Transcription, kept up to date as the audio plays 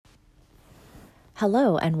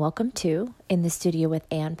Hello and welcome to In the Studio with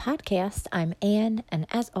Anne podcast. I'm Anne, and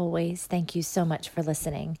as always, thank you so much for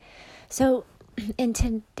listening. So, in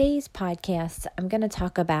today's podcast, I'm going to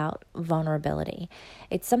talk about vulnerability.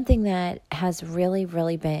 It's something that has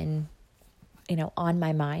really been, on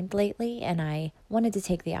my mind lately, and I wanted to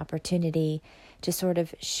take the opportunity to sort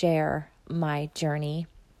of share my journey.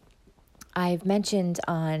 I've mentioned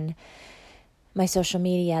on my social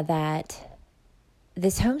media that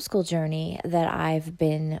this homeschool journey that I've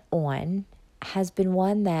been on has been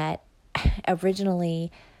one that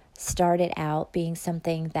originally started out being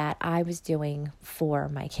something that I was doing for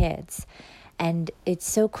my kids. And it's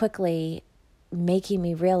so quickly making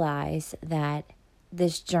me realize that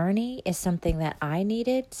this journey is something that I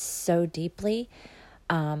needed so deeply,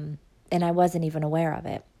 and I wasn't even aware of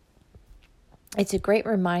it. It's a great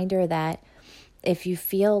reminder that if you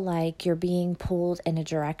feel like you're being pulled in a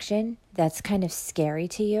direction that's kind of scary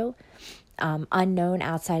to you, unknown,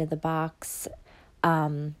 outside of the box,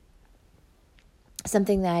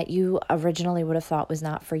 something that you originally would have thought was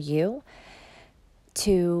not for you,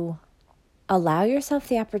 to allow yourself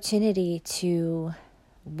the opportunity to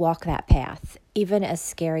walk that path, even as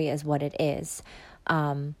scary as what it is.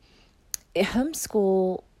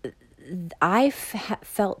 Homeschool, I've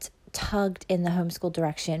felt tugged in the homeschool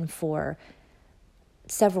direction for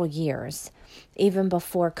several years, even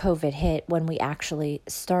before COVID hit, when we actually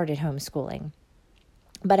started homeschooling.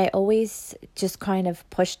 But I always just kind of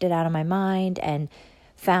pushed it out of my mind and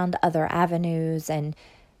found other avenues and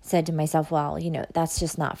said to myself, well, that's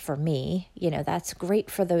just not for me. That's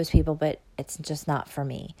great for those people, but it's just not for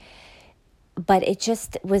me. But it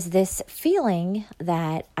just was this feeling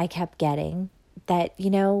that I kept getting that,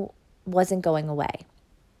 wasn't going away.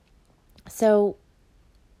 So,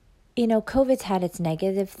 COVID's had its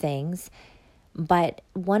negative things, but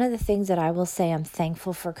one of the things that I will say I'm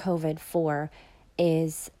thankful for COVID for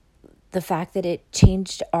is the fact that it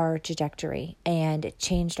changed our trajectory and it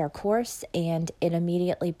changed our course, and it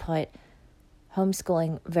immediately put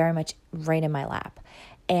homeschooling very much right in my lap.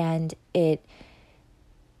 And it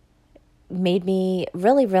made me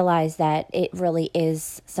really realize that it really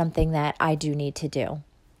is something that I do need to do.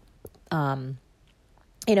 When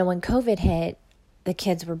COVID hit, the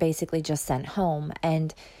kids were basically just sent home,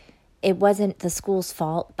 and it wasn't the school's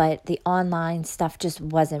fault, but the online stuff just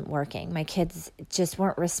wasn't working. My kids just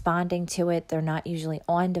weren't responding to it. They're not usually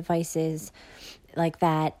on devices like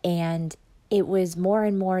that. And it was more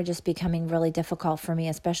and more just becoming really difficult for me,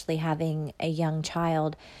 especially having a young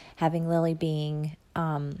child, having Lily being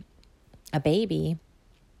a baby.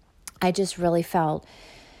 I just really felt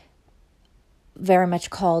very much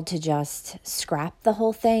called to just scrap the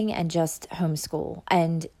whole thing and just homeschool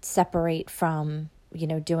and separate from,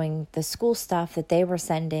 doing the school stuff that they were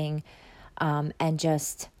sending, and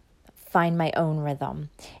just find my own rhythm.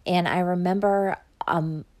 And I remember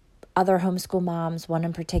other homeschool moms, one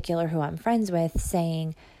in particular who I'm friends with,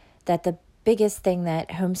 saying that the biggest thing that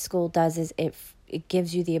homeschool does is it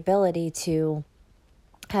gives you the ability to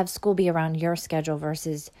have school be around your schedule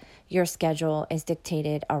versus your schedule is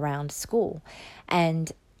dictated around school. And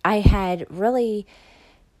I had really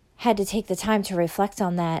had to take the time to reflect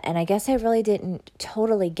on that. And I guess I really didn't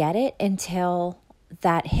totally get it until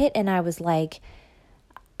that hit. And I was like,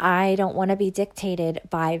 I don't want to be dictated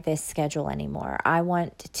by this schedule anymore. I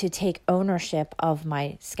want to take ownership of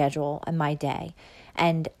my schedule and my day.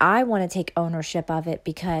 And I want to take ownership of it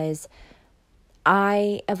because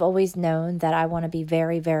I have always known that I want to be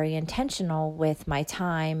very, very intentional with my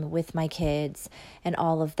time, with my kids, and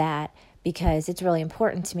all of that, because it's really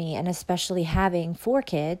important to me. And especially having 4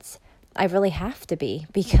 kids, I really have to be,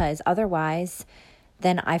 because otherwise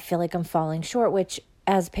then I feel like I'm falling short, which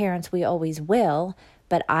as parents we always will,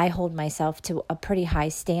 but I hold myself to a pretty high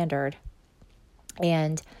standard.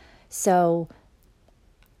 And so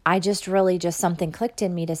I just something clicked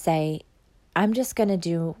in me to say, I'm just going to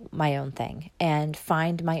do my own thing and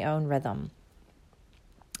find my own rhythm.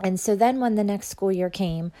 And so then when the next school year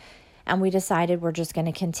came and we decided we're just going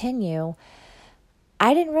to continue,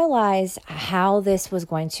 I didn't realize how this was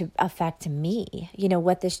going to affect me,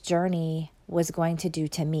 what this journey was going to do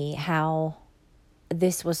to me, how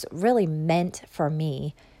this was really meant for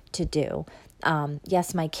me to do.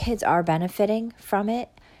 Yes, my kids are benefiting from it.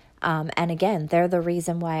 And again, they're the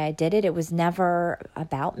reason why I did it. It was never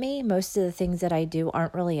about me. Most of the things that I do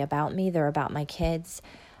aren't really about me. They're about my kids.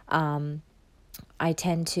 I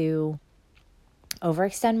tend to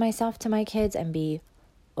overextend myself to my kids and be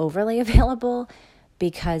overly available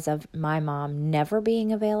because of my mom never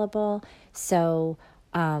being available. So,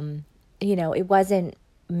 it wasn't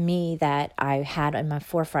me that I had in my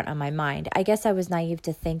forefront of my mind. I guess I was naive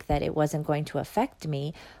to think that it wasn't going to affect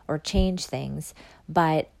me or change things,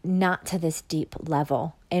 but not to this deep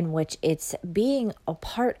level in which it's being a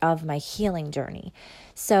part of my healing journey.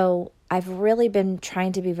 So I've really been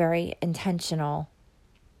trying to be very intentional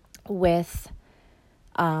with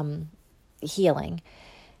healing.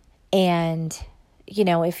 And,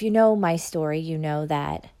 if you know my story, you know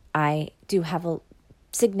that I do have a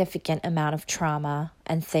significant amount of trauma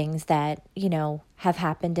and things that, have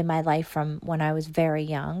happened in my life from when I was very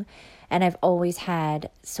young. And I've always had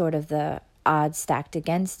sort of the odds stacked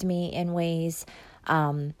against me in ways.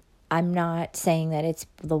 I'm not saying that it's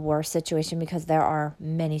the worst situation, because there are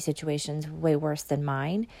many situations way worse than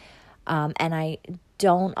mine. And I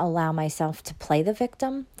don't allow myself to play the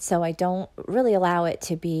victim. So I don't really allow it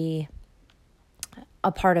to be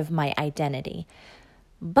a part of my identity.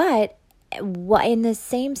 But in the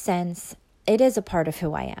same sense, it is a part of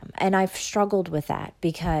who I am. And I've struggled with that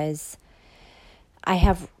because I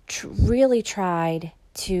have really tried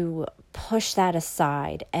to push that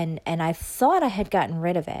aside. And I thought I had gotten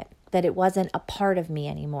rid of it, that it wasn't a part of me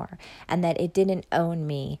anymore, and that it didn't own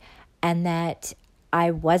me, and that I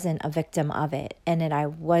wasn't a victim of it, and that I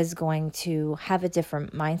was going to have a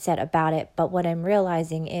different mindset about it. But what I'm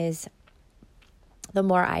realizing is, the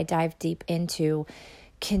more I dive deep into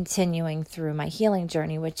continuing through my healing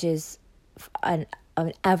journey, which is an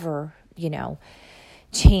ever,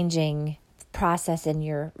 changing process, and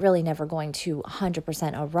you're really never going to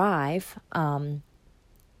 100% arrive.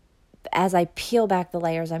 As I peel back the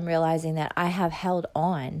layers, I'm realizing that I have held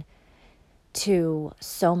on to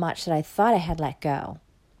so much that I thought I had let go.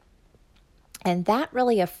 And that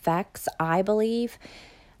really affects, I believe,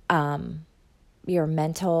 your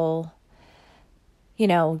mental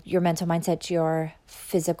mindset, your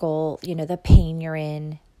physical, the pain you're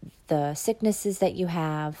in, the sicknesses that you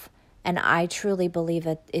have. And I truly believe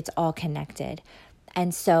that it's all connected.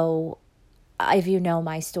 And so if you know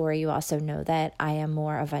my story, you also know that I am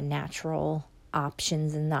more of a natural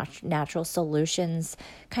options and natural solutions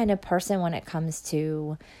kind of person when it comes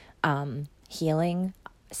to healing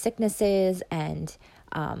sicknesses and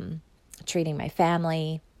treating my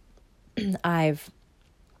family. I've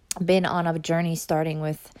been on a journey starting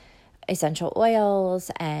with essential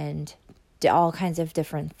oils and all kinds of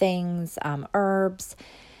different things, herbs,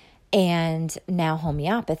 and now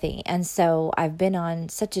homeopathy. And so I've been on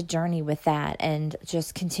such a journey with that, and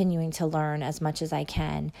just continuing to learn as much as I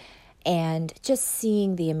can, and just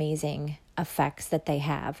seeing the amazing effects that they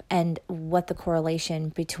have, and what the correlation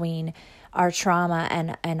between our trauma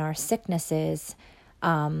and our sicknesses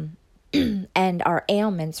and our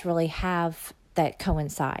ailments really have that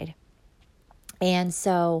coincide. And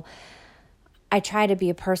so I try to be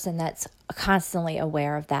a person that's constantly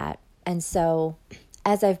aware of that. And so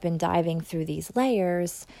as I've been diving through these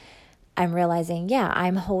layers, I'm realizing,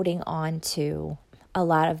 I'm holding on to a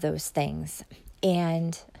lot of those things.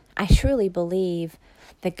 And I truly believe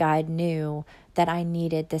that God knew that I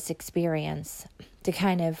needed this experience to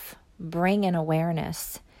kind of bring an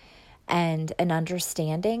awareness and an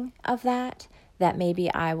understanding of that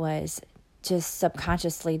maybe I was just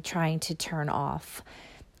subconsciously trying to turn off.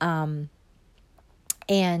 And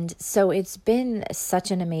so it's been such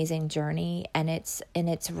an amazing journey, and it's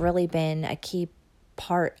really been a key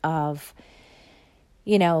part of,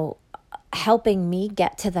 helping me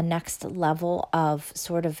get to the next level of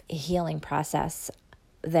sort of healing process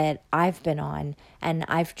that I've been on, and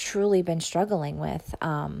I've truly been struggling with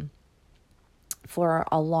for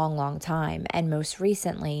a long, long time. And most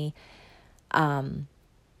recently,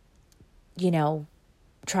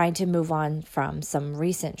 trying to move on from some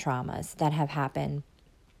recent traumas that have happened,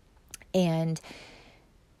 and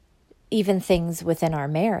even things within our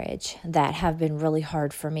marriage that have been really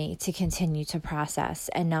hard for me to continue to process,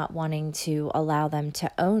 and not wanting to allow them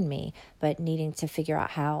to own me, but needing to figure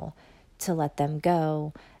out how to let them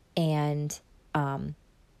go. And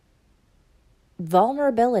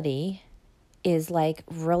vulnerability is like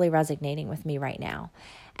really resonating with me right now.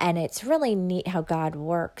 And it's really neat how God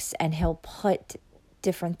works, and he'll put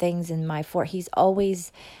different things in my fort. He's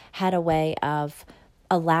always had a way of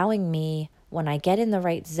allowing me, when I get in the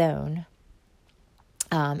right zone,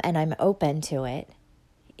 and I'm open to it,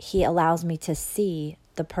 he allows me to see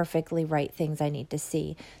the perfectly right things I need to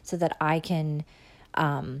see, so that I can,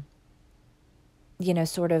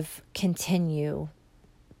 sort of continue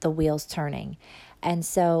the wheels turning. And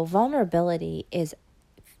so vulnerability is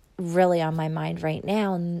really on my mind right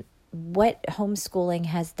now. And what homeschooling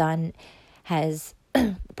has done has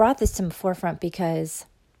brought this to the forefront, because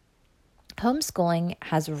homeschooling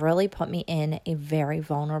has really put me in a very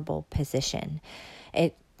vulnerable position.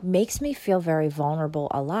 It makes me feel very vulnerable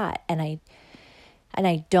a lot. And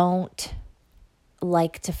I don't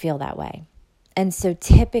like to feel that way. And so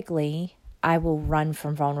typically I will run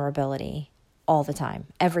from vulnerability all the time,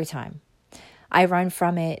 every time. I run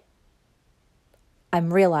from it,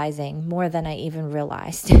 I'm realizing more than I even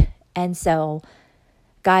realized. And so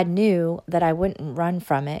God knew that I wouldn't run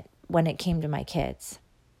from it when it came to my kids,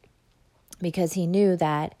 because he knew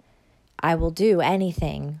that I will do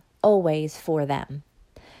anything always for them.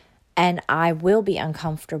 And I will be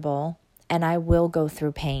uncomfortable, and I will go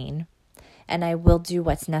through pain, and I will do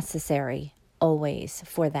what's necessary always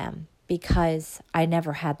for them, because I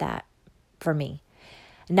never had that for me.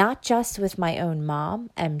 Not just with my own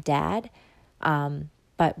mom and dad,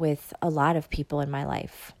 but with a lot of people in my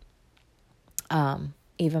life.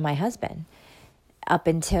 Even my husband, up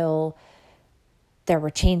until there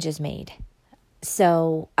were changes made.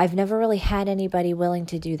 So I've never really had anybody willing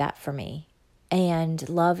to do that for me. And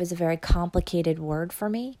love is a very complicated word for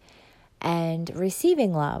me. And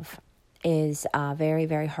receiving love is a very,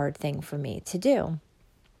 very hard thing for me to do,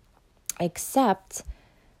 except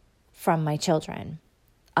from my children.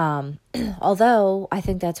 Although I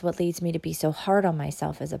think that's what leads me to be so hard on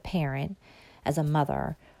myself as a parent, as a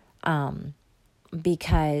mother,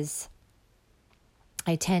 because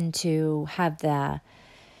I tend to have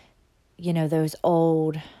those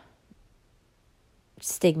old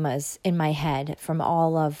stigmas in my head from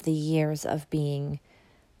all of the years of being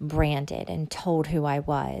branded and told who I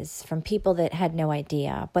was from people that had no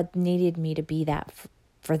idea, but needed me to be that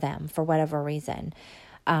for them for whatever reason,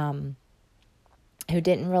 who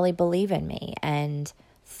didn't really believe in me and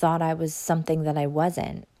thought I was something that I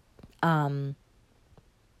wasn't.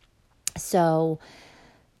 So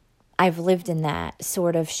I've lived in that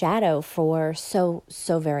sort of shadow for so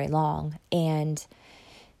very long, and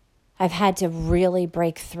I've had to really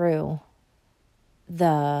break through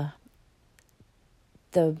the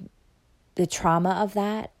trauma of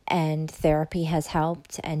that, and therapy has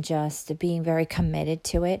helped, and just being very committed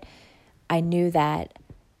to it. I knew that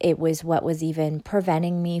it was what was even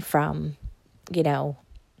preventing me from,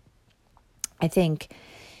 I think,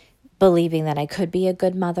 believing that I could be a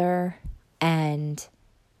good mother. And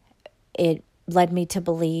it led me to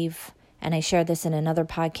believe, and I shared this in another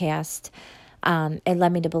podcast, it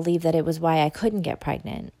led me to believe that it was why I couldn't get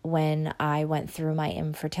pregnant when I went through my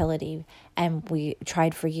infertility, and we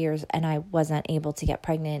tried for years and I wasn't able to get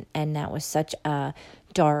pregnant. And that was such a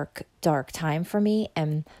dark, dark time for me.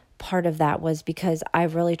 And part of that was because I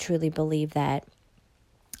really truly believe that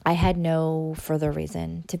I had no further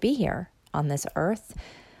reason to be here on this earth.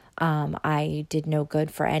 I did no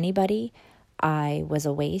good for anybody. I was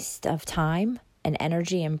a waste of time and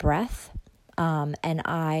energy and breath. And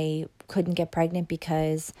I couldn't get pregnant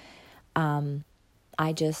because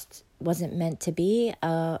I just wasn't meant to be,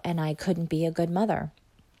 and I couldn't be a good mother.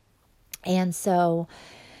 And so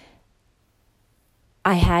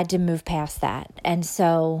I had to move past that. And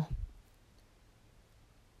so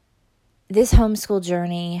this homeschool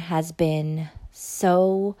journey has been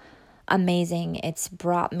so amazing. It's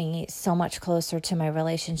brought me so much closer to my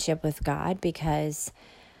relationship with God, because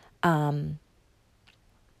it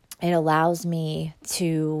allows me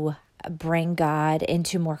to bring God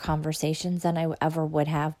into more conversations than I ever would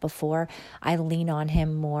have before. I lean on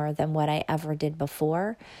him more than what I ever did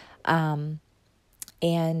before. And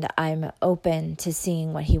I'm open to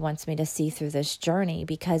seeing what he wants me to see through this journey,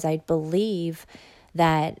 because I believe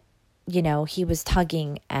that, he was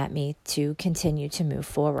tugging at me to continue to move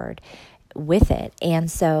forward with it.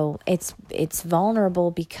 And so it's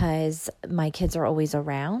vulnerable because my kids are always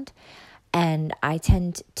around, and I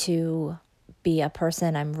tend to be a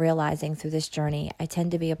person, I'm realizing through this journey, I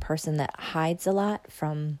tend to be a person that hides a lot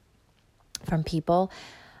from people.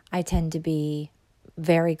 I tend to be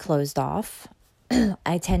very closed off.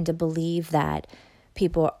 I tend to believe that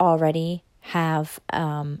people already have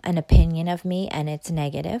an opinion of me, and it's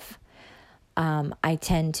negative. I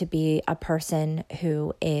tend to be a person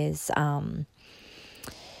who is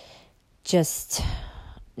just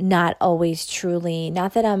not always truly,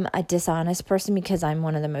 not that I'm a dishonest person, because I'm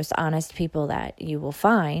one of the most honest people that you will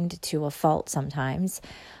find, to a fault sometimes.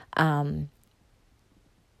 But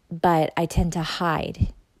I tend to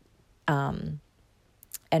hide. And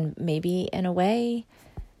maybe in a way,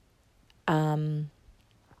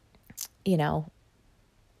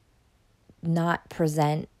 not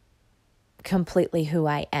present completely who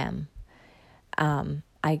I am.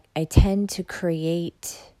 I tend to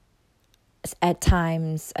create at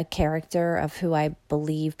times a character of who I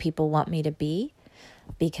believe people want me to be,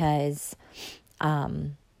 because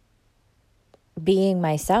being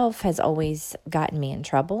myself has always gotten me in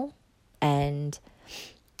trouble. And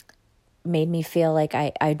made me feel like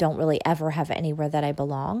I don't really ever have anywhere that I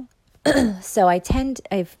belong. So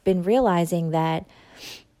I've been realizing that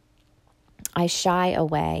I shy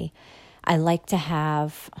away. I like to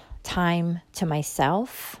have time to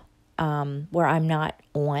myself, where I'm not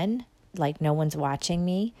on, like no one's watching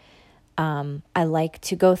me. I like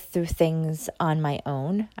to go through things on my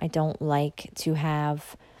own. I don't like to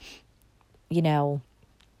have,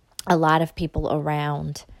 a lot of people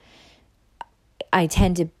around. I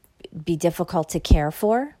tend to be difficult to care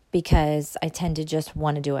for because I tend to just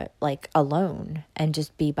want to do it like alone and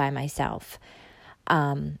just be by myself.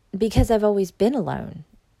 Because I've always been alone.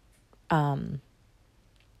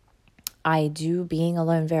 I do being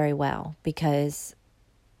alone very well because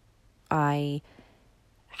I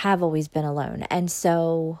have always been alone. And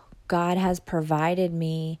so God has provided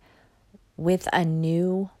me with a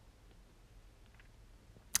new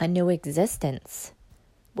existence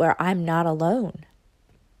where I'm not alone.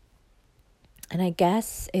 And I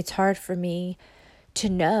guess it's hard for me to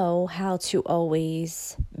know how to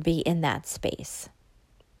always be in that space.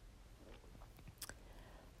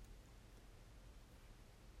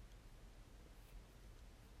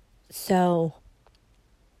 So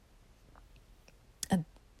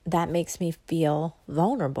that makes me feel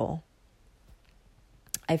vulnerable.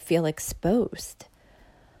 I feel exposed.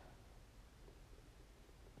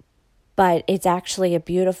 But it's actually a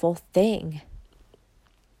beautiful thing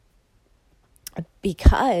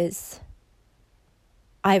because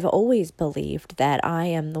I've always believed that I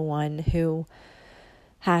am the one who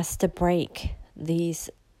has to break these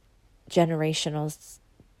generational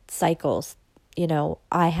cycles.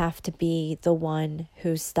 I have to be the one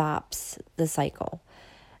who stops the cycle.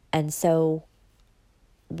 And so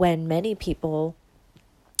when many people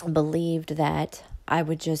believed that I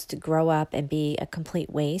would just grow up and be a complete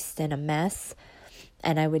waste and a mess,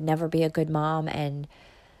 and I would never be a good mom, and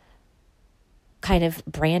kind of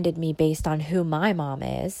branded me based on who my mom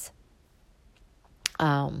is,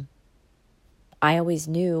 I always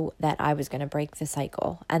knew that I was going to break the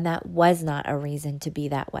cycle, and that was not a reason to be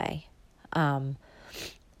that way. I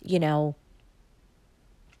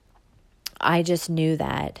just knew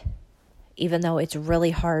that even though it's really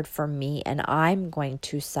hard for me and I'm going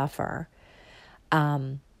to suffer,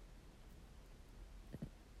 my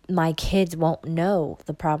kids won't know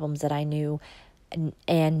the problems that I knew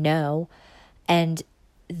and know. And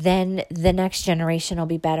then the next generation will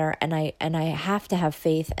be better. And I have to have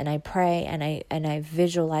faith, and I pray, and I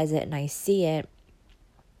visualize it, and I see it,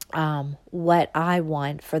 what I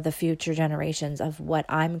want for the future generations of what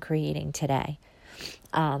I'm creating today.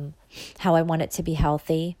 How I want it to be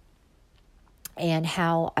healthy, and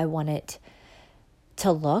how I want it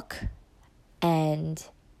to look. And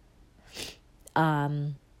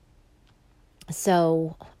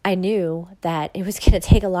so I knew that it was going to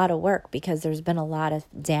take a lot of work because there's been a lot of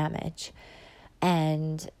damage.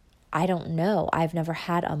 And I don't know. I've never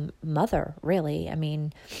had a mother, really. I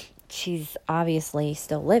mean, she's obviously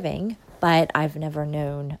still living, but I've never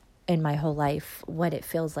known in my whole life what it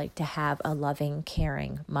feels like to have a loving,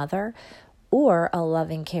 caring mother or a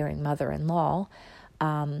loving, caring mother-in-law,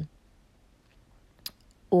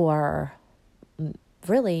 or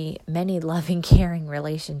really many loving, caring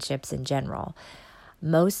relationships in general.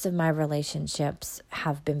 Most of my relationships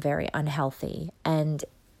have been very unhealthy, and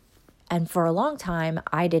for a long time,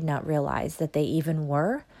 I did not realize that they even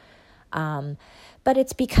were. But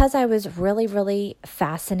it's because I was really, really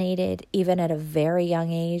fascinated, even at a very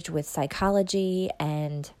young age, with psychology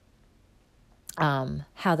and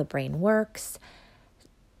how the brain works,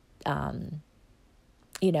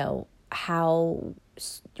 how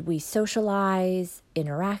we socialize,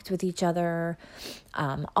 interact with each other,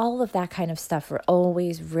 all of that kind of stuff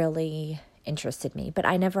always really interested me. But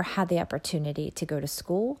I never had the opportunity to go to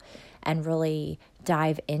school and really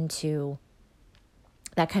dive into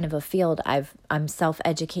that kind of a field. I'm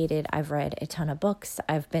self-educated. I've read a ton of books.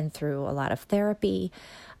 I've been through a lot of therapy.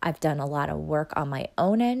 I've done a lot of work on my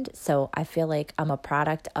own end. So I feel like I'm a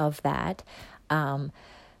product of that. And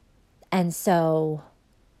so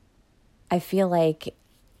I feel like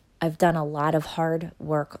I've done a lot of hard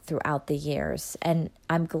work throughout the years. And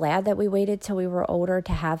I'm glad that we waited till we were older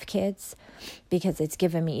to have kids, because it's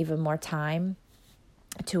given me even more time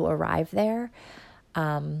to arrive there.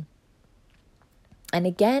 And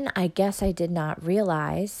again, I guess I did not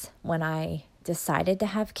realize when I decided to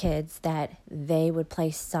have kids that they would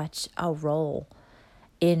play such a role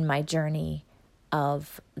in my journey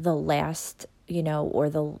of the last, or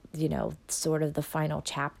the, sort of the final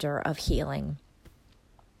chapter of healing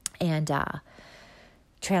and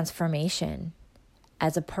transformation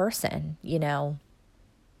as a person.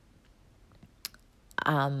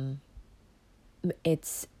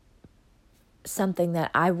 it's something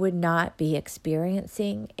that I would not be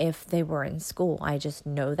experiencing if they were in school. I just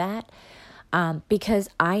know that. Because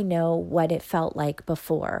I know what it felt like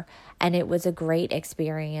before, and it was a great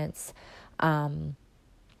experience. And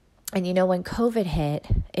when COVID hit,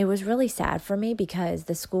 it was really sad for me because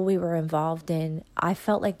the school we were involved in, I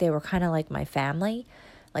felt like they were kind of like my family,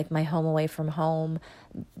 like my home away from home.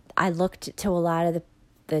 I looked to a lot of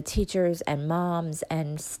the teachers and moms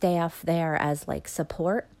and staff there as like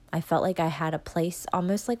support. I felt like I had a place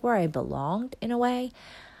almost like where I belonged in a way.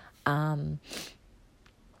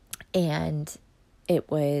 And it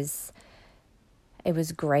was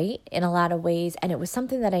great in a lot of ways, and it was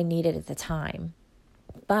something that I needed at the time.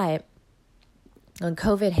 But when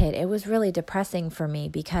COVID hit, it was really depressing for me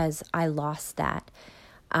because I lost that,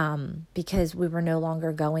 because we were no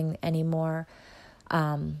longer going anymore.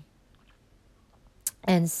 And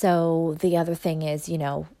so the other thing is,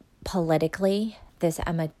 politically, this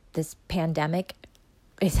pandemic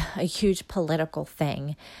is a huge political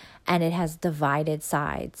thing, and it has divided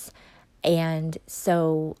sides. And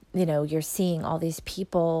so, you're seeing all these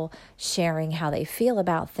people sharing how they feel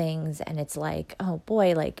about things, and it's like, oh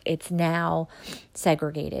boy, like it's now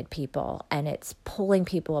segregated people and it's pulling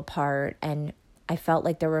people apart. And I felt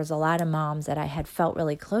like there was a lot of moms that I had felt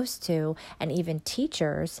really close to, and even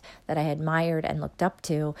teachers that I admired and looked up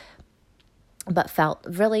to, but felt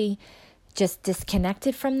really just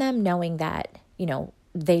disconnected from them, knowing that,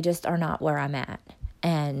 they just are not where I'm at,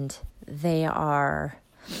 and they are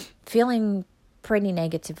feeling pretty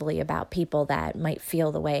negatively about people that might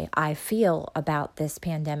feel the way I feel about this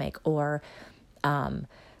pandemic, or,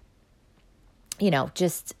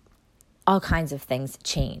 just all kinds of things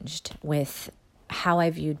changed with how I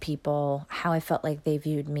viewed people, how I felt like they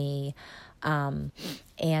viewed me. And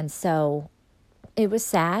so it was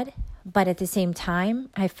sad, but at the same time,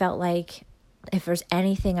 I felt like if there's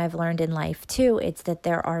anything I've learned in life too, it's that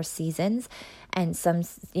there are seasons, and some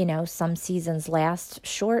seasons last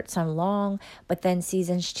short, some long, but then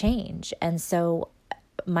seasons change. And so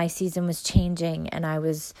my season was changing, and I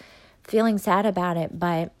was feeling sad about it,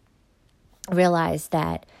 but realized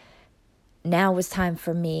that now was time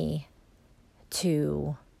for me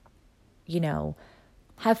to,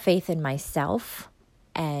 have faith in myself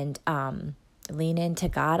and lean into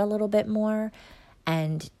God a little bit more,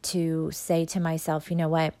 and to say to myself, you know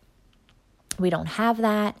what, we don't have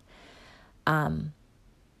that. I'm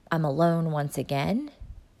alone once again,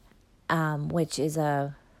 which is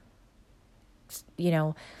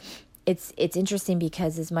it's interesting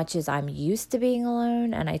because as much as I'm used to being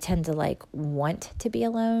alone, and I tend to want to be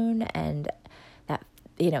alone, and that,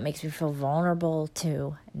 makes me feel vulnerable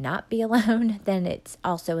to not be alone, then it's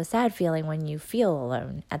also a sad feeling when you feel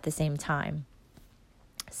alone at the same time.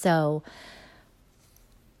 So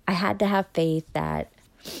I had to have faith that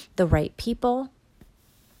the right people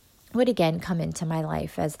would again come into my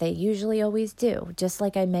life, as they usually always do. Just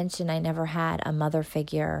like I mentioned, I never had a mother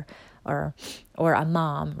figure or a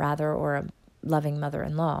mom rather, or a loving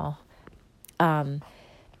mother-in-law. I've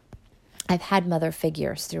had mother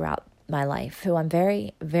figures throughout my life who I'm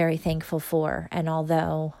very, very thankful for. And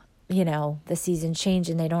although, the seasons change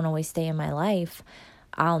and they don't always stay in my life,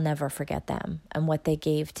 I'll never forget them and what they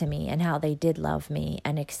gave to me and how they did love me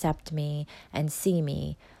and accept me and see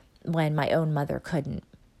me when my own mother couldn't.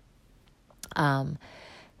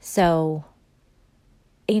 So,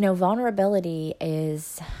 vulnerability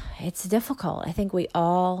it's difficult. I think we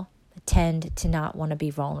all tend to not want to be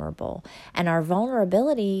vulnerable, and our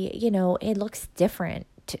vulnerability, it looks different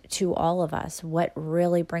to all of us. What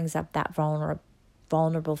really brings up that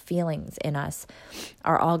vulnerable feelings in us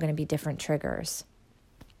are all going to be different triggers.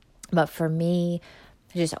 But for me,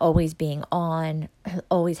 just always being on,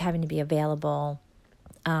 always having to be available,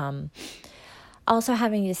 also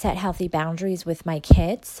having to set healthy boundaries with my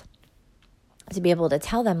kids, to be able to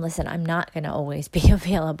tell them, listen, I'm not going to always be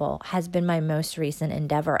available, has been my most recent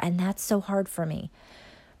endeavor. And that's so hard for me,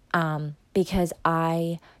 because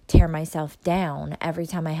I tear myself down every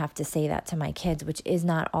time I have to say that to my kids, which is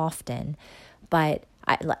not often. But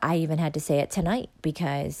I even had to say it tonight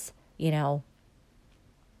because,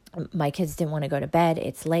 my kids didn't want to go to bed.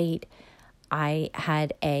 It's late. I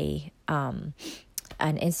had an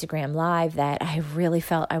Instagram live that I really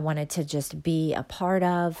felt I wanted to just be a part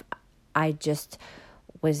of. I just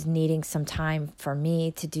was needing some time for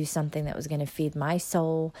me to do something that was going to feed my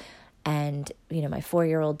soul. And, my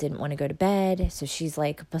 4-year-old didn't want to go to bed. So she's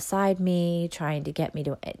beside me, trying to get me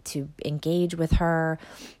to engage with her.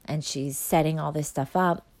 And she's setting all this stuff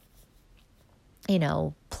up,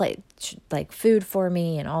 play food for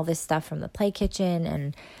me and all this stuff from the play kitchen.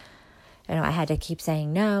 And I had to keep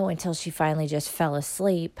saying no until she finally just fell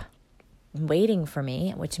asleep waiting for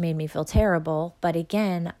me, which made me feel terrible. But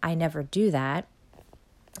again, I never do that.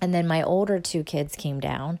 And then my older two kids came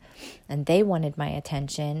down and they wanted my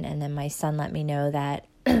attention. And then my son let me know that,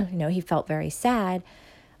 he felt very sad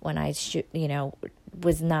when I was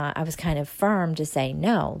kind of firm to say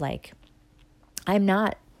no, like, I'm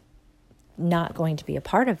not going to be a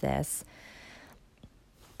part of this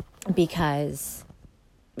because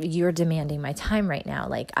you're demanding my time right now.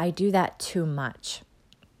 Like, I do that too much.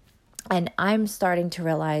 And I'm starting to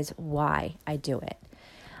realize why I do it.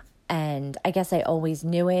 And I guess I always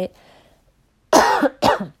knew it.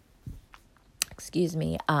 Excuse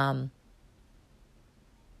me.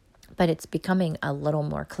 But it's becoming a little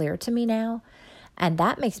more clear to me now. And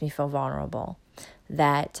that makes me feel vulnerable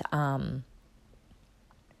that,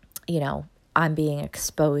 I'm being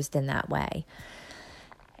exposed in that way.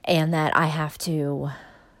 And that I have to,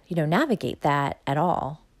 navigate that at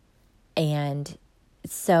all. And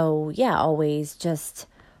so, always just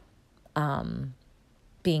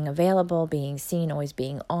being available, being seen, always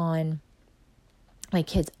being on. My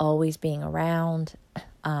kids always being around.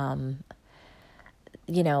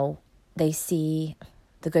 They see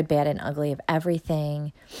the good, bad, and ugly of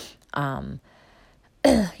everything.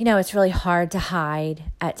 It's really hard to hide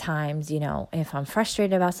at times, if I'm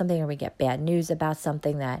frustrated about something or we get bad news about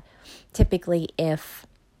something that typically if,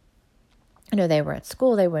 they were at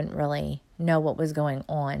school, they wouldn't really know what was going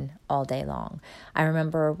on all day long. I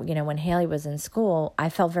remember, when Haley was in school, I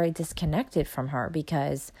felt very disconnected from her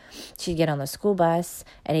because she'd get on the school bus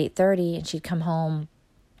at 8:30 and she'd come home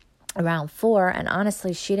around 4. And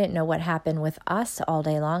honestly, she didn't know what happened with us all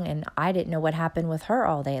day long. And I didn't know what happened with her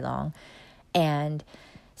all day long. And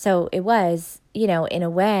so it was, in a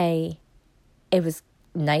way, it was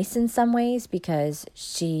nice in some ways because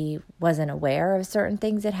she wasn't aware of certain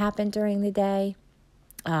things that happened during the day.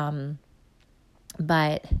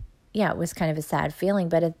 But it was kind of a sad feeling.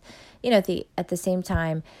 But at the same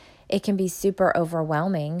time, it can be super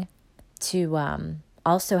overwhelming to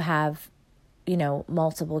also have,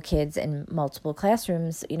 multiple kids in multiple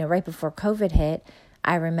classrooms. Right before COVID hit,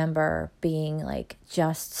 I remember being like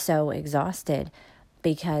just so exhausted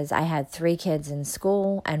because I had 3 kids in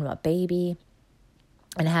school and a baby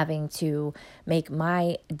and having to make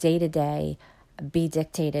my day-to-day be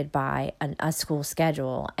dictated by a school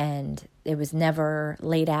schedule. And it was never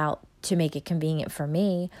laid out to make it convenient for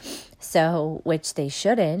me, so which they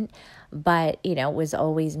shouldn't. But, it was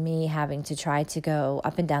always me having to try to go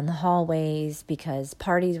up and down the hallways because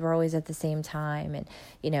parties were always at the same time. And,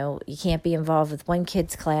 you can't be involved with one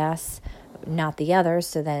kid's class, not the other.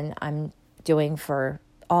 So then I'm doing for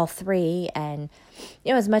all 3. And,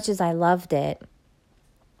 as much as I loved it,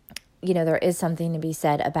 there is something to be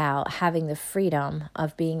said about having the freedom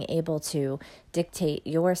of being able to dictate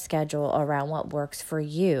your schedule around what works for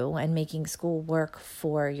you and making school work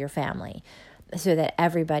for your family so that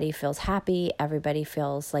everybody feels happy, everybody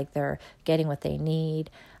feels like they're getting what they need.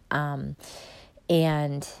 And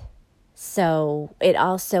so it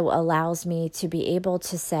also allows me to be able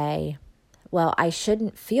to say, well, I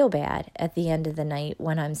shouldn't feel bad at the end of the night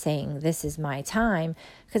when I'm saying this is my time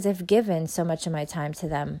because I've given so much of my time to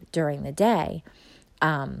them during the day.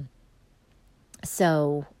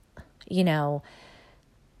 So,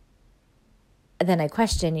 then I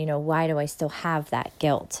question, why do I still have that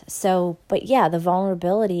guilt? So, but the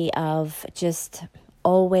vulnerability of just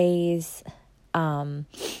always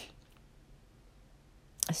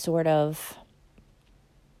sort of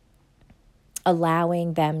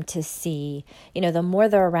allowing them to see, the more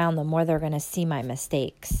they're around, the more they're going to see my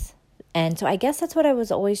mistakes. And so I guess that's what I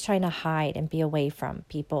was always trying to hide and be away from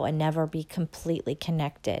people and never be completely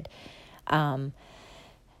connected.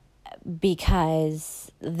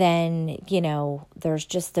 Because then, there's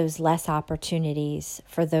just those less opportunities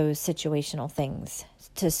for those situational things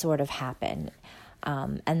to sort of happen.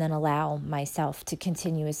 And then allow myself to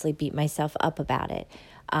continuously beat myself up about it.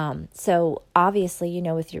 So obviously,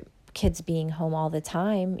 with your kids being home all the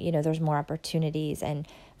time, there's more opportunities and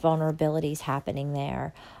vulnerabilities happening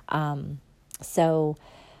there. So,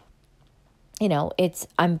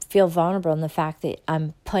 I feel vulnerable in the fact that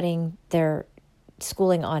I'm putting their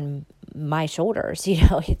schooling on my shoulders.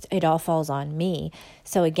 It all falls on me.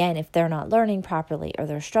 So again, if they're not learning properly or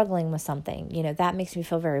they're struggling with something, that makes me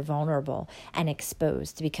feel very vulnerable and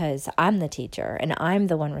exposed because I'm the teacher and I'm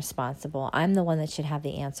the one responsible. I'm the one that should have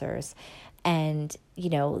the answers. And,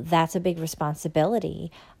 that's a big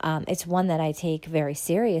responsibility. It's one that I take very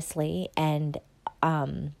seriously and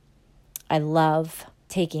I love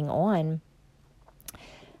taking on.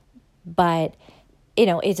 But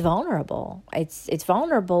it's vulnerable. It's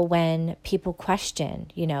vulnerable when people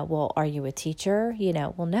question, well, are you a teacher?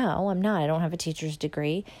 Well, no, I'm not. I don't have a teacher's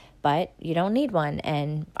degree, but you don't need one.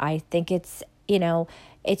 And I think it's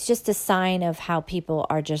just a sign of how people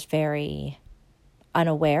are just very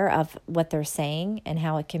unaware of what they're saying and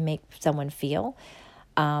how it can make someone feel.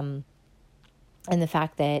 And the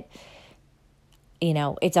fact that,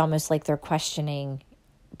 it's almost like they're questioning,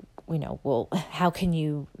 well, how can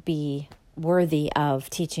you be worthy of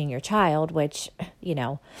teaching your child, which,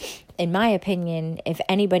 in my opinion, if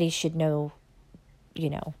anybody should know,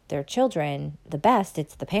 their children the best,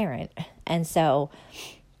 it's the parent. And so,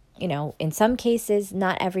 in some cases,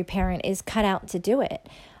 not every parent is cut out to do it.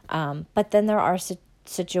 But then there are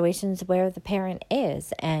situations where the parent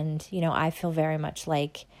is. And, I feel very much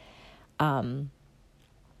like I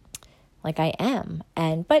am.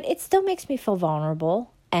 But it still makes me feel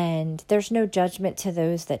vulnerable. And there's no judgment to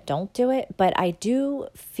those that don't do it. But I do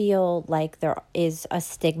feel like there is a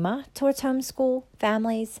stigma towards homeschool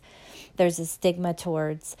families. There's a stigma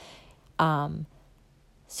towards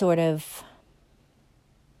sort of,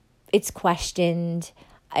 it's questioned.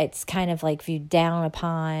 It's kind of like viewed down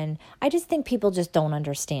upon. I just think people just don't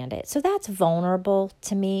understand it. So that's vulnerable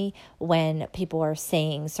to me when people are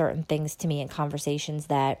saying certain things to me in conversations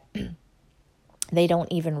that they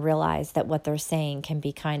don't even realize that what they're saying can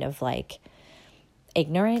be kind of like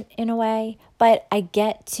ignorant in a way. But I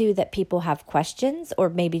get too that people have questions or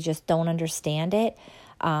maybe just don't understand it,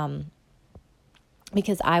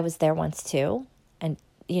 because I was there once too. And,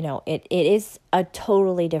 it is a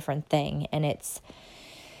totally different thing. And it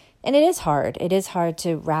is hard. It is hard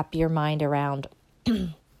to wrap your mind around,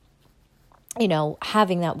 having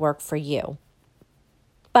that work for you.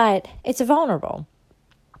 But it's vulnerable.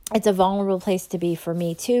 It's a vulnerable place to be for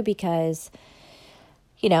me too, because,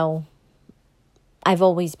 I've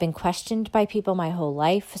always been questioned by people my whole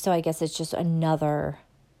life. So I guess it's just another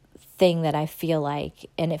thing that I feel like,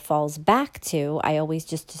 and it falls back to, I always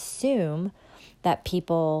just assume that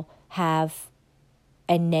people have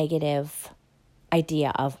a negative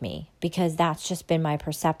idea of me, because that's just been my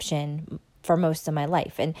perception for most of my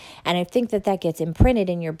life. And I think that gets imprinted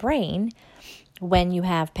in your brain when you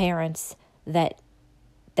have parents that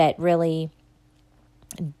really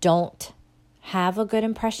don't have a good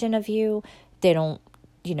impression of you. They don't,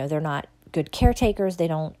 they're not good caretakers. They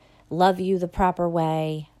don't love you the proper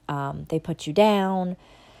way. They put you down.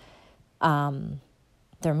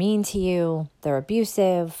 They're mean to you. They're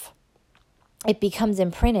abusive. It becomes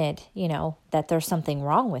imprinted, that there's something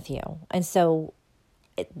wrong with you. And so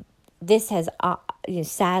this has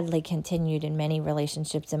sadly continued in many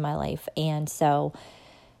relationships in my life. And so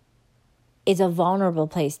it's a vulnerable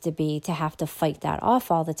place to be, to have to fight that off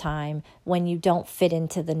all the time when you don't fit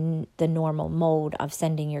into the normal mold of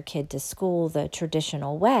sending your kid to school the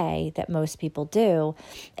traditional way that most people do.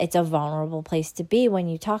 It's a vulnerable place to be when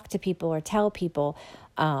you talk to people or tell people,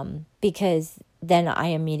 because then I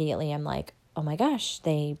immediately am like, oh my gosh,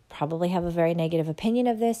 they probably have a very negative opinion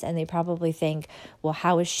of this, and they probably think, well,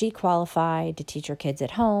 how is she qualified to teach her kids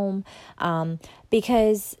at home?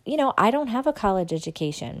 Because, I don't have a college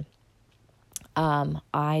education.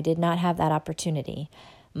 I did not have that opportunity.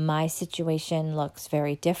 My situation looks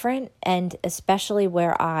very different, and especially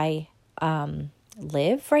where I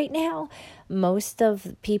live right now, most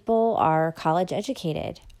of people are college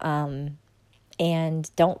educated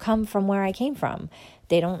and don't come from where I came from.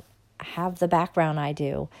 They don't have the background I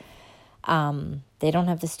do. They don't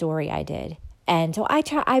have the story I did. And so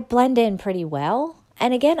I blend in pretty well.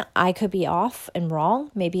 And again, I could be off and wrong.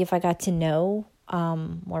 Maybe if I got to know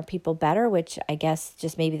more people better, which I guess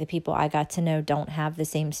just maybe the people I got to know don't have the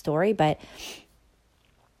same story, but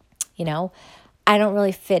I don't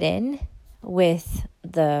really fit in with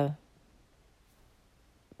the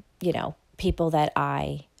people that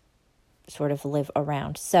I sort of live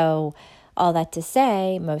around. So all that to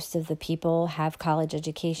say, most of the people have college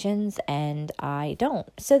educations and I don't.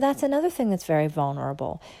 So that's another thing that's very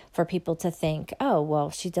vulnerable for people to think, oh, well,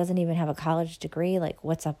 she doesn't even have a college degree. Like,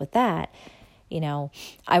 what's up with that?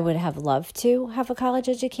 I would have loved to have a college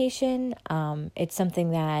education. It's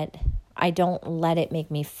something that I don't let it make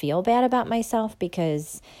me feel bad about myself,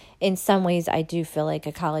 because in some ways I do feel like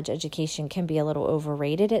a college education can be a little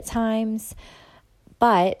overrated at times.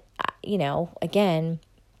 But, again,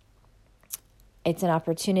 it's an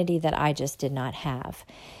opportunity that I just did not have.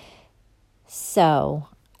 So,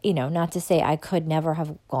 not to say I could never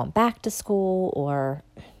have gone back to school, or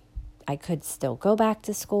I could still go back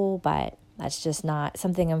to school, but that's just not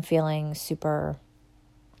something I'm feeling super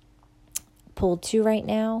pulled to right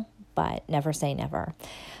now, but never say never.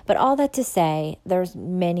 But all that to say, there's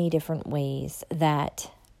many different ways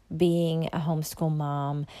that being a homeschool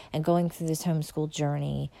mom and going through this homeschool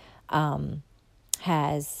journey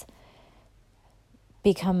has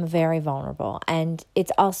become very vulnerable. And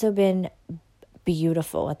it's also been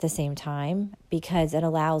beautiful at the same time, because it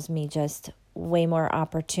allows me just way more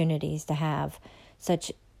opportunities to have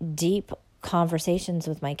such deep conversations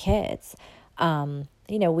with my kids.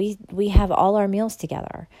 We have all our meals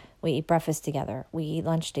together. We eat breakfast together. We eat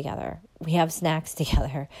lunch together. We have snacks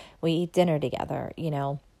together. We eat dinner together.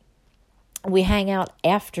 We hang out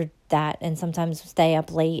after that and sometimes stay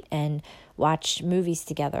up late and watch movies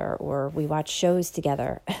together, or we watch shows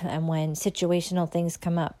together. And when situational things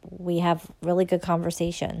come up, we have really good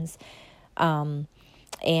conversations. Again,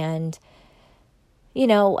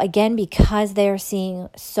 because they're seeing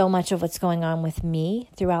so much of what's going on with me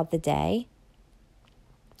throughout the day,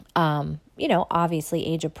 obviously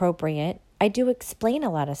age appropriate, I do explain a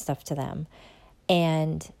lot of stuff to them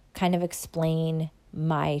and kind of explain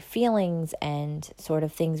my feelings and sort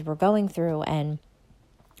of things we're going through. And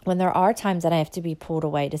when there are times that I have to be pulled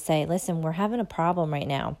away to say, listen, we're having a problem right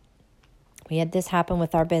now. We had this happen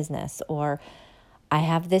with our business, or I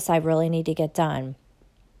have this I really need to get done.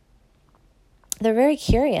 They're very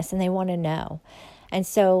curious and they want to know. And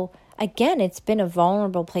so, again, it's been a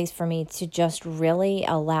vulnerable place for me to just really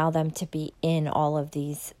allow them to be in all of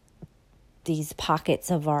these pockets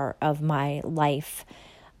of my life.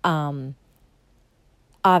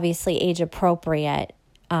 Obviously age appropriate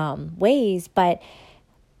ways, but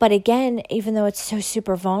again, even though it's so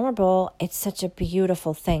super vulnerable, it's such a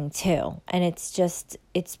beautiful thing too. And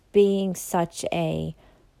it's being such a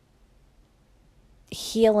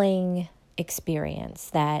healing experience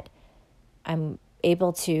that I'm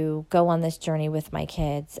able to go on this journey with my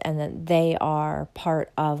kids, and that they are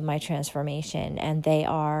part of my transformation and they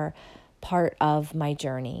are part of my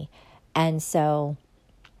journey. And so,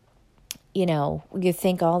 you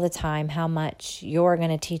think all the time how much you're going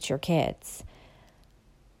to teach your kids.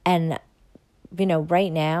 And,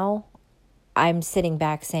 right now I'm sitting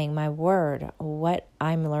back saying, my word, what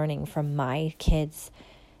I'm learning from my kids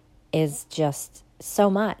is just so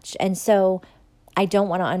much. And so I don't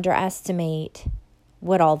want to underestimate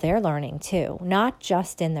what all they're learning too, not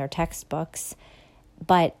just in their textbooks,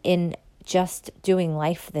 but in just doing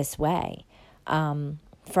life this way,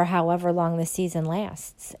 for however long the season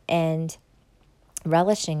lasts, and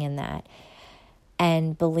relishing in that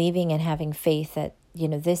and believing and having faith that,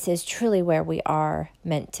 this is truly where we are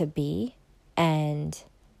meant to be. And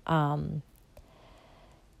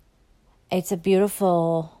it's a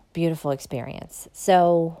beautiful, beautiful experience.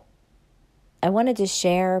 So I wanted to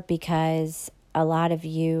share because a lot of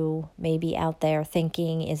you may be out there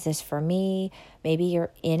thinking, is this for me? Maybe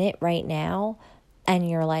you're in it right now and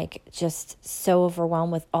you're like just so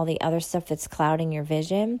overwhelmed with all the other stuff that's clouding your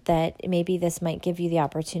vision that maybe this might give you the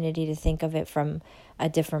opportunity to think of it from a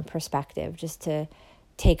different perspective, just to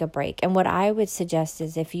take a break. And what I would suggest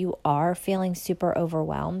is, if you are feeling super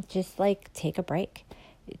overwhelmed, just like take a break.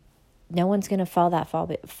 No one's going to fall that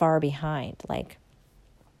far behind. Like,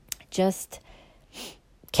 just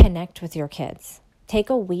connect with your kids. Take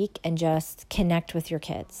a week and just connect with your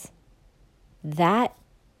kids. That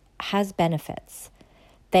has benefits.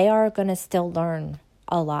 They are going to still learn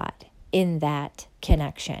a lot in that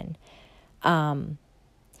connection.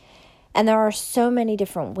 And there are so many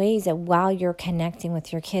different ways that while you're connecting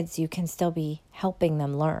with your kids, you can still be helping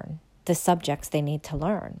them learn the subjects they need to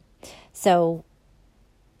learn. So,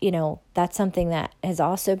 that's something that has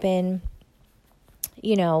also been,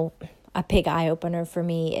 a big eye-opener for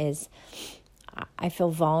me. Is I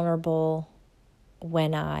feel vulnerable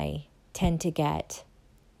when I tend to get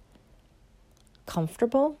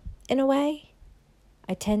comfortable in a way.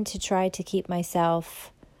 I tend to try to keep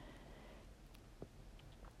myself,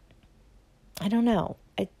 I don't know,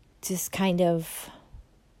 I just kind of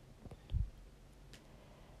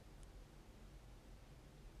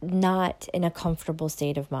not in a comfortable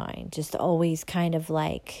state of mind, just always kind of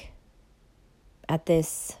like at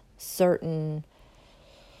this certain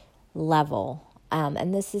level.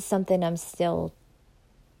 And this is something I'm still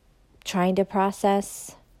trying to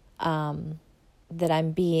process, that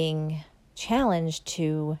I'm being challenged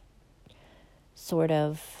to sort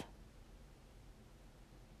of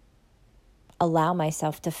allow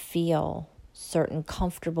myself to feel certain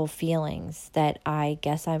comfortable feelings that I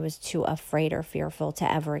guess I was too afraid or fearful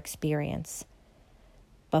to ever experience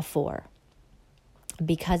before,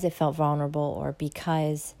 because it felt vulnerable or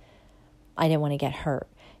because I didn't want to get hurt.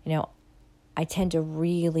 I tend to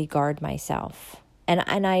really guard myself.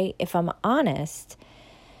 And I, if I'm honest,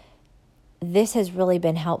 this has really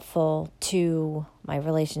been helpful to my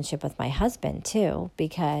relationship with my husband too,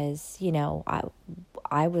 because,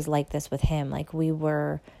 I was like this with him. Like we've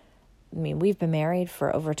been married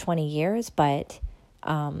for over 20 years, but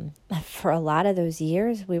for a lot of those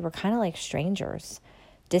years, we were kind of like strangers,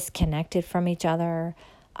 disconnected from each other.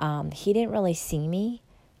 He didn't really see me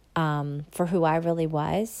for who I really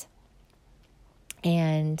was.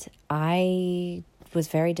 And I was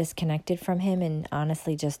very disconnected from him and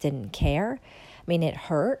honestly just didn't care. I mean, it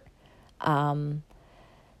hurt.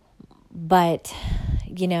 But,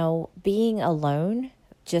 being alone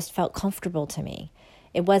just felt comfortable to me.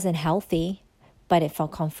 It wasn't healthy, but it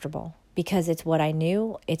felt comfortable because it's what I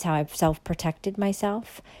knew. It's how I've self-protected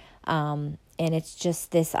myself. And it's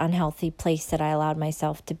just this unhealthy place that I allowed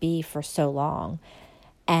myself to be for so long.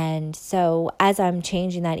 And so as I'm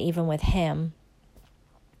changing that even with him,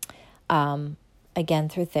 again,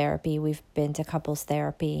 through therapy, we've been to couples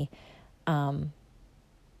therapy, or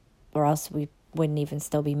else we wouldn't even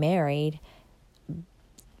still be married.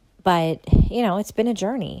 But, it's been a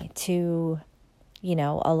journey to,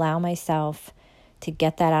 allow myself to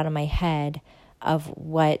get that out of my head of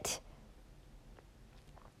what,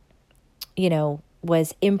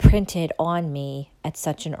 was imprinted on me at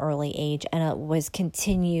such an early age. And it was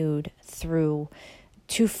continued through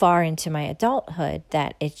too far into my adulthood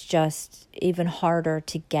that it's just even harder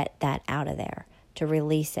to get that out of there, to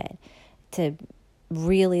release it, to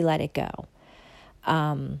really let it go.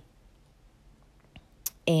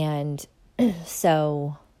 And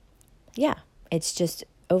so, yeah, it's just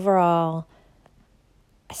overall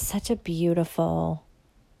such a beautiful,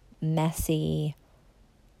 messy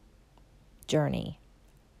journey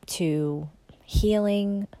to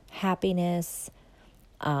healing, happiness,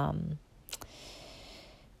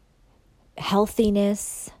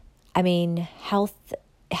 healthiness. I mean,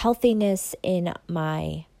 healthiness in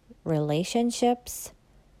my relationships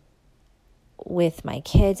with my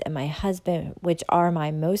kids and my husband, which are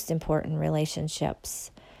my most important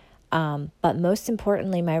relationships. But most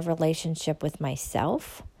importantly, my relationship with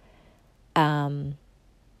myself. And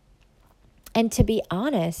to be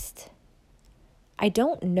honest, I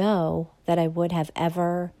don't know that I would have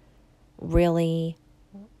ever really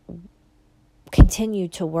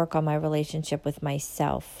continued to work on my relationship with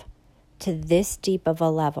myself to this deep of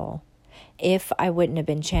a level if I wouldn't have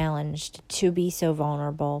been challenged to be so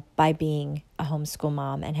vulnerable by being a homeschool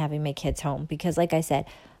mom and having my kids home. Because like I said,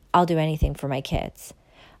 I'll do anything for my kids.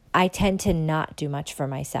 I tend to not do much for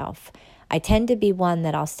myself. I tend to be one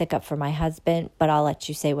that I'll stick up for my husband, but I'll let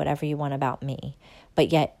you say whatever you want about me.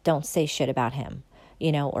 But yet don't say shit about him,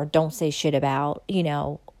 or don't say shit about,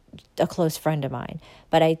 a close friend of mine.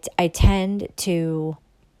 But I tend to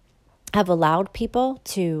have allowed people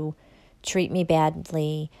to treat me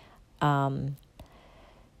badly, talk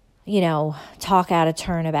out of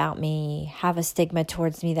turn about me, have a stigma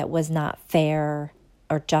towards me that was not fair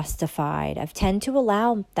or justified. I've tend to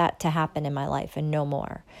allow that to happen in my life and no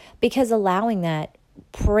more, because allowing that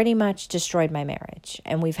pretty much destroyed my marriage,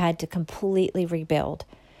 and we've had to completely rebuild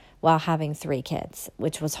while having 3 kids,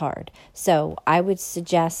 which was hard. So I would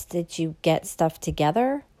suggest that you get stuff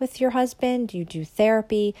together with your husband, you do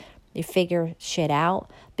therapy, you figure shit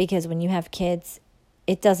out, because when you have kids,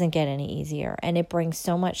 it doesn't get any easier, and it brings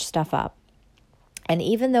so much stuff up. And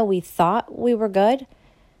even though we thought we were good,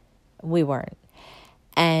 we weren't.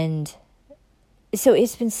 And so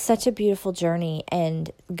it's been such a beautiful journey,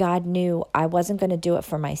 and God knew I wasn't going to do it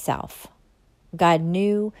for myself. God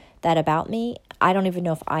knew that about me. I don't even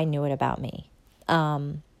know if I knew it about me.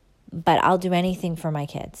 But I'll do anything for my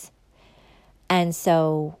kids. And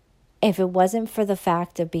so if it wasn't for the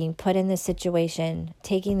fact of being put in this situation,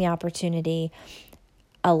 taking the opportunity,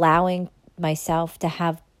 allowing myself to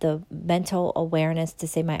have the mental awareness to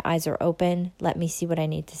say my eyes are open, let me see what I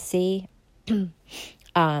need to see.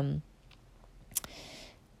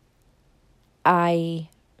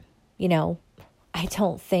 I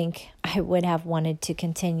don't think I would have wanted to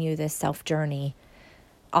continue this self-journey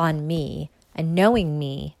on me and knowing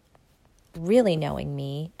me, really knowing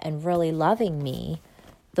me and really loving me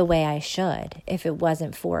the way I should if it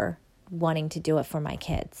wasn't for wanting to do it for my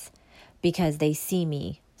kids, because they see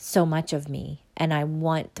me, so much of me, and I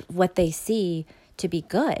want what they see to be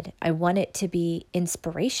good. I want it to be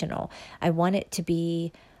inspirational. I want it to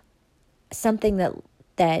be something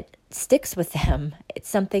that sticks with them. It's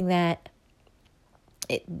something that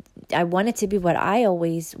I want it to be what I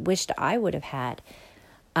always wished I would have had.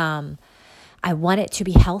 I want it to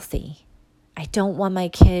be healthy. I don't want my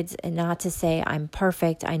kids, and not to say I'm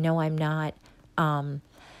perfect. I know I'm not.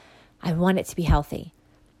 I want it to be healthy.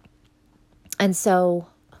 And so,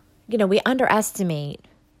 we underestimate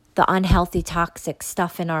the unhealthy, toxic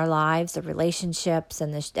stuff in our lives, the relationships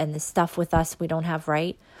and the stuff with us we don't have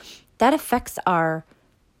right, that affects our,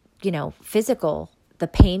 physical, the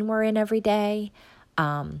pain we're in every day,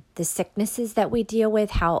 the sicknesses that we deal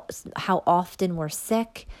with, how often we're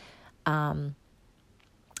sick,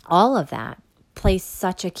 all of that plays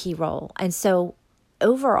such a key role. And so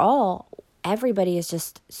overall, everybody is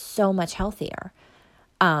just so much healthier.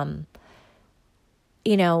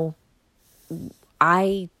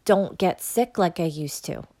 I don't get sick like I used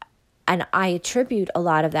to. And I attribute a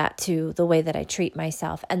lot of that to the way that I treat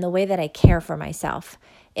myself and the way that I care for myself,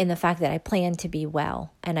 in the fact that I plan to be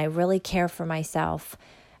well and I really care for myself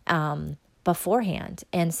beforehand.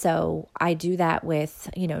 And so I do that with,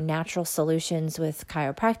 natural solutions, with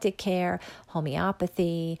chiropractic care,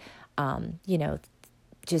 homeopathy,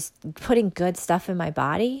 just putting good stuff in my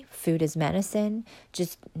body. Food is medicine,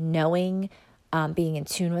 just knowing, being in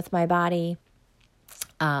tune with my body,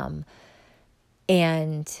 and,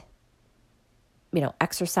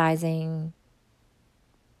 exercising,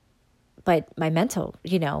 but my mental,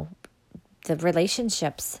 the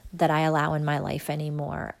relationships that I allow in my life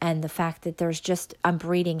anymore, and the fact that I'm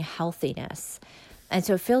breeding healthiness. And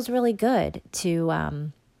so it feels really good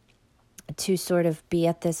to sort of be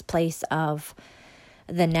at this place of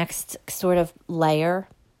the next sort of layer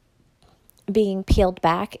being peeled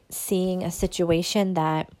back, seeing a situation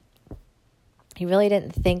that you really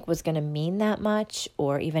didn't think was going to mean that much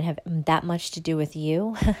or even have that much to do with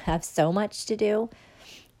you, have so much to do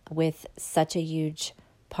with such a huge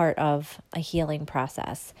part of a healing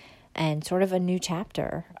process and sort of a new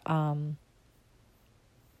chapter, a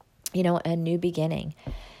new beginning.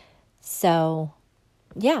 So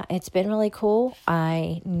yeah, it's been really cool.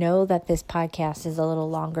 I know that this podcast is a little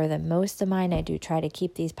longer than most of mine. I do try to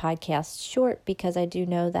keep these podcasts short because I do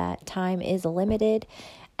know that time is limited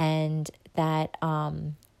and that,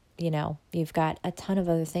 you've got a ton of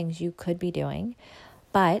other things you could be doing.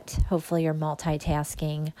 But hopefully you're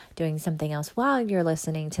multitasking, doing something else while you're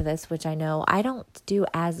listening to this, which I know I don't do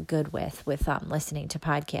as good with listening to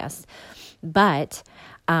podcasts. But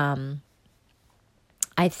I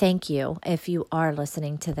thank you if you are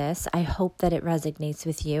listening to this. I hope that it resonates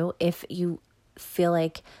with you. If you feel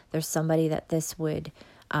like there's somebody that this would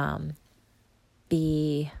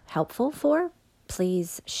be helpful for,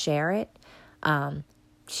 please share it.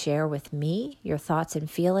 Share with me your thoughts and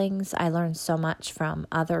feelings. I learned so much from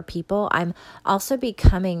other people. I'm also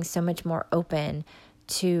becoming so much more open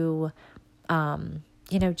to,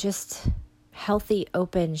 just healthy,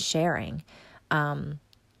 open sharing. And,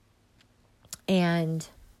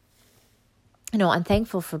 I'm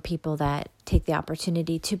thankful for people that take the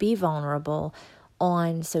opportunity to be vulnerable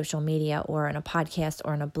on social media or in a podcast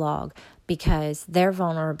or in a blog, because their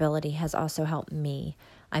vulnerability has also helped me.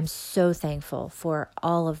 I'm so thankful for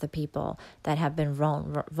all of the people that have been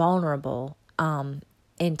vulnerable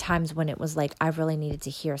in times when it was like I really needed to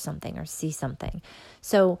hear something or see something.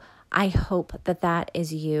 So I hope that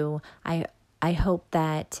is you. I hope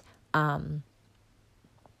that,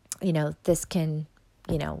 this can,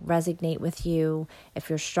 resonate with you. If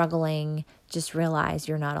you're struggling, just realize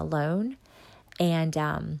you're not alone.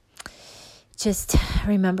 And just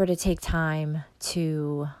remember to take time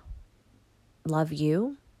to love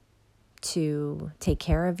you, to take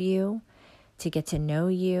care of you, to get to know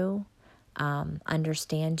you,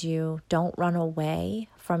 understand you. Don't run away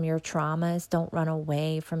from your traumas. Don't run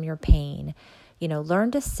away from your pain.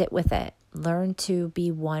 Learn to sit with it. Learn to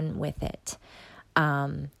be one with it.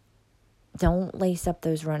 Don't lace up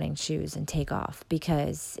those running shoes and take off,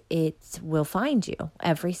 because it will find you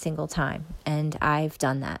every single time. And I've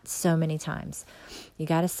done that so many times. You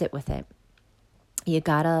got to sit with it. You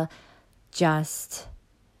got to just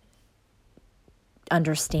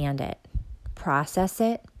understand it, process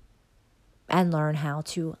it, and learn how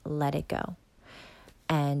to let it go.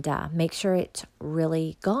 And make sure it's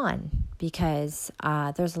really gone, because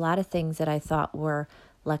there's a lot of things that I thought were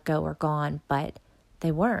let go or gone, but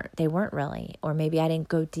they weren't really, or maybe I didn't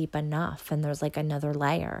go deep enough and there's like another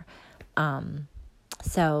layer.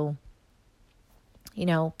 So,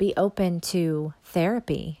 be open to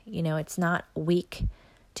therapy. It's not weak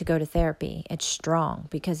to go to therapy. It's strong,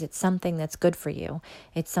 because it's something that's good for you.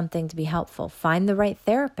 It's something to be helpful. Find the right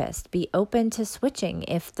therapist. Be open to switching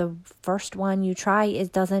if the first one you try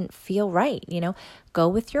doesn't feel right. Go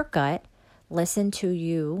with your gut. Listen to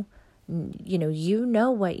you. You know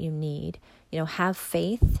what you need. Have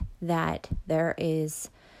faith that there is,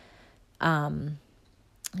 the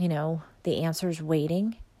answers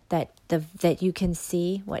waiting, that you can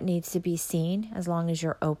see what needs to be seen as long as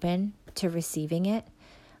you're open to receiving it.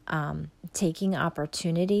 taking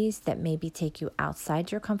opportunities that maybe take you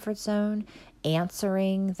outside your comfort zone,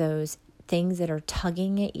 answering those things that are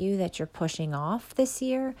tugging at you that you're pushing off this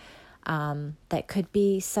year, that could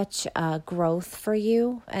be such a growth for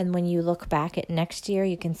you. And when you look back at next year,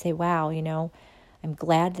 you can say, wow, I'm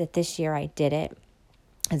glad that this year I did it,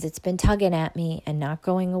 as it's been tugging at me and not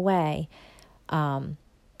going away. Then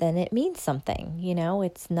it means something,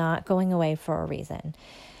 it's not going away for a reason.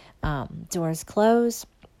 Doors close,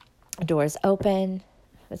 doors open.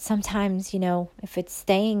 But sometimes, if it's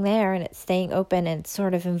staying there and it's staying open and it's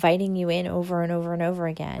sort of inviting you in over and over and over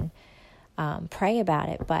again, pray about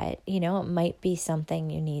it. But, it might be something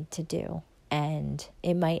you need to do. And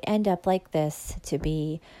it might end up like this to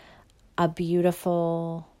be a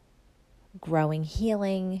beautiful, growing,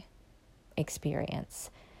 healing experience.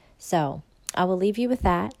 So I will leave you with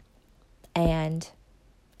that. And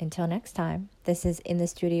until next time, this is In the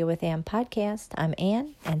Studio with Ann podcast. I'm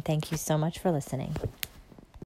Ann, and thank you so much for listening.